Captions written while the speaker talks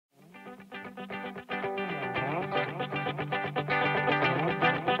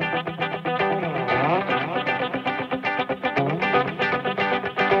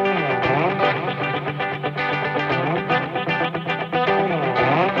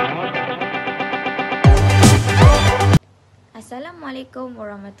Assalamualaikum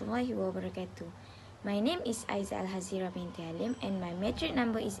warahmatullahi wabarakatuh. My name is AL-HAZIRAH binti HALIM and my metric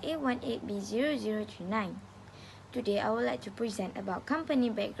number is A18B0039. Today I would like to present about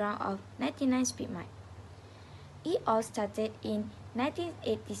company background of 99 SPEEDMART. It all started in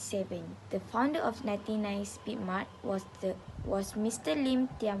 1987. The founder of 99 SPEEDMART was Mr.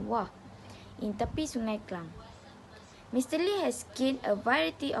 Lim Tiam Wah in Tepi Sungai Klang. Mr. Lee has gained a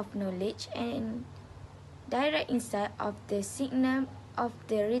variety of knowledge and direct insight of the signal of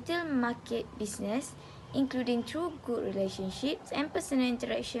the retail market business, including through good relationships and personal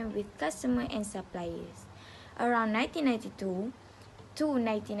interaction with customers and suppliers. Around 1992 to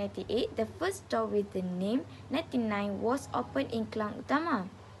 1998, the first store with the name 99 was opened in Klang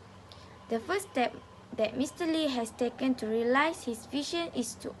Utama. The first step that Mr. Lee has taken to realize his vision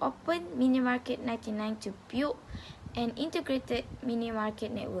is to open Mini Market 99 to build an integrated mini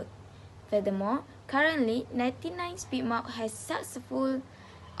market network. Furthermore, currently 99 SPEEDMART has successfully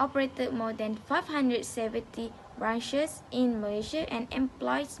operated more than 570 branches in Malaysia and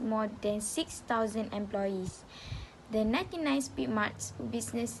employs more than 6,000 employees. The 99 SPEEDMART's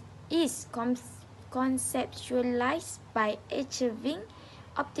business is conceptualized by achieving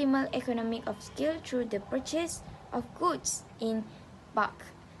optimal economic of scale through the purchase of goods in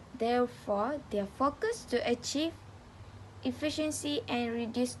bulk. Therefore, they are focused to achieve efficiency and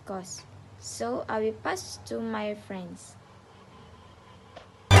reduce costs. So, I will pass to my friends.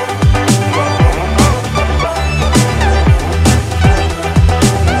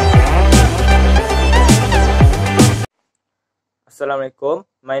 Assalamualaikum.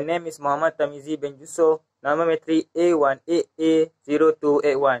 My name is Muhammad TARMIZI bin JUSOH. Nama metrik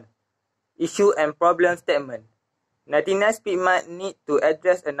A18A0281. Issue and problem statement. 99 SPEEDMART need to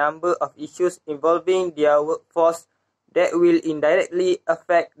address a number of issues involving their workforce that will indirectly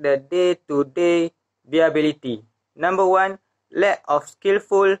affect the day-to-day viability. Number 1, lack of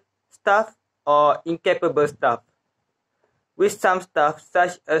skillful staff or incapable staff. With some staff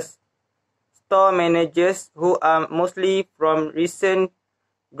such as store managers who are mostly from recent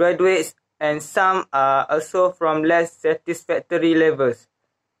graduates and some are also from less satisfactory levels.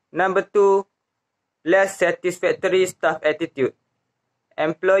 Number 2, less satisfactory staff attitude.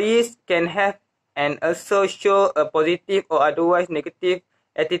 Employees can have and also show a positive or otherwise negative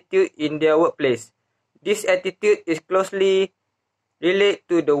attitude in their workplace. This attitude is closely related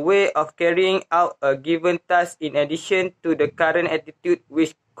to the way of carrying out a given task in addition to the current attitude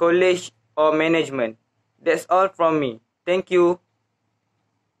with colleagues or management. That's all from me. Thank you.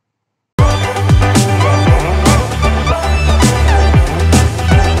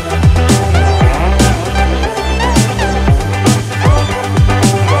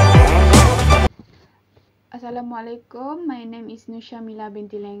 Assalamualaikum, my name is NURSHAMILLA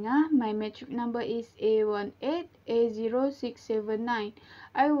binti LENGAH. My metric number is A18A0679.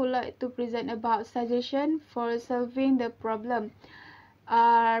 I would like to present about suggestion for solving the problem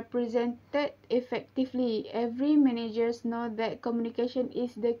are presented effectively. Every manager knows that communication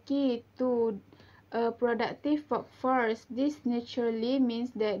is the key to a productive workforce. This naturally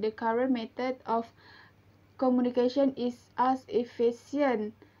means that the current method of communication is as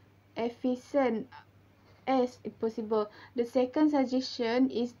efficient as possible. The second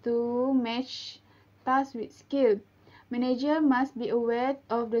suggestion is to match task with skill. Manager must be aware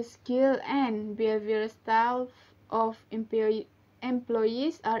of the skill and behavioral style of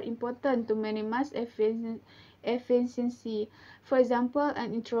employees are important to minimize efficiency. For example,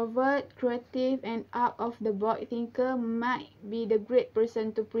 an introvert, creative, and out-of-the-box thinker might be the great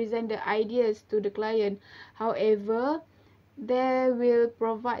person to present the ideas to the client. However, they will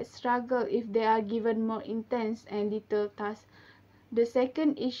provide struggle if they are given more intense and detailed tasks. The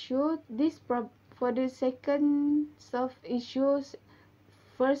second issue, for the second solve issues,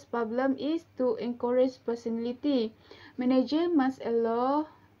 first problem is to encourage personality. Manager must allow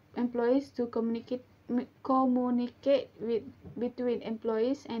employees to communicate with between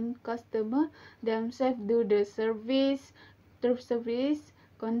employees and customer themselves do the service,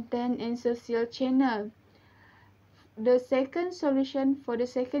 content, and social channel. The second solution for the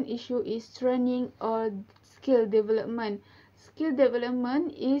second issue is training or skill development. Skill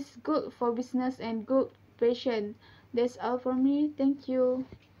development is good for business and good patient. That's all from me. Thank you.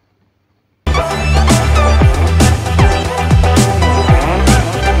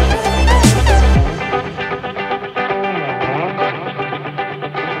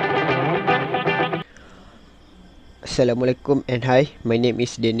 Assalamualaikum and hi, my name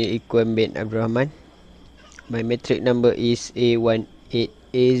is Daniel bin RAHMAN. My metric number is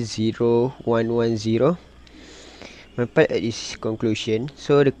A18A0110. My part is conclusion.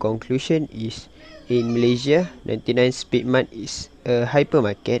 So the conclusion is, in Malaysia, 99 SPEEDMART is a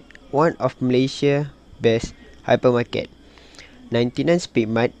hypermarket, one of Malaysia's best hypermarket. 99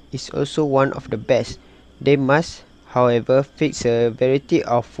 SPEEDMART is also one of the best. They must, however, fix a variety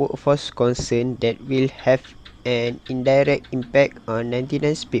of workforce concerns that will have an indirect impact on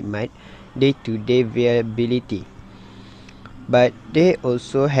 99 SPEEDMART day-to-day viability. But they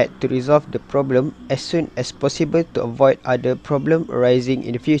also had to resolve the problem as soon as possible to avoid other problems arising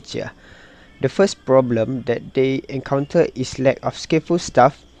in the future. The first problem that they encounter is lack of skillful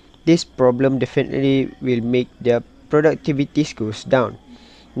staff. This problem definitely will make their productivity goes down.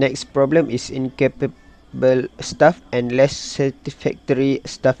 Next problem is incapable staff and less satisfactory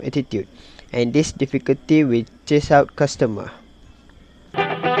staff attitude, and this difficulty will chase out customer.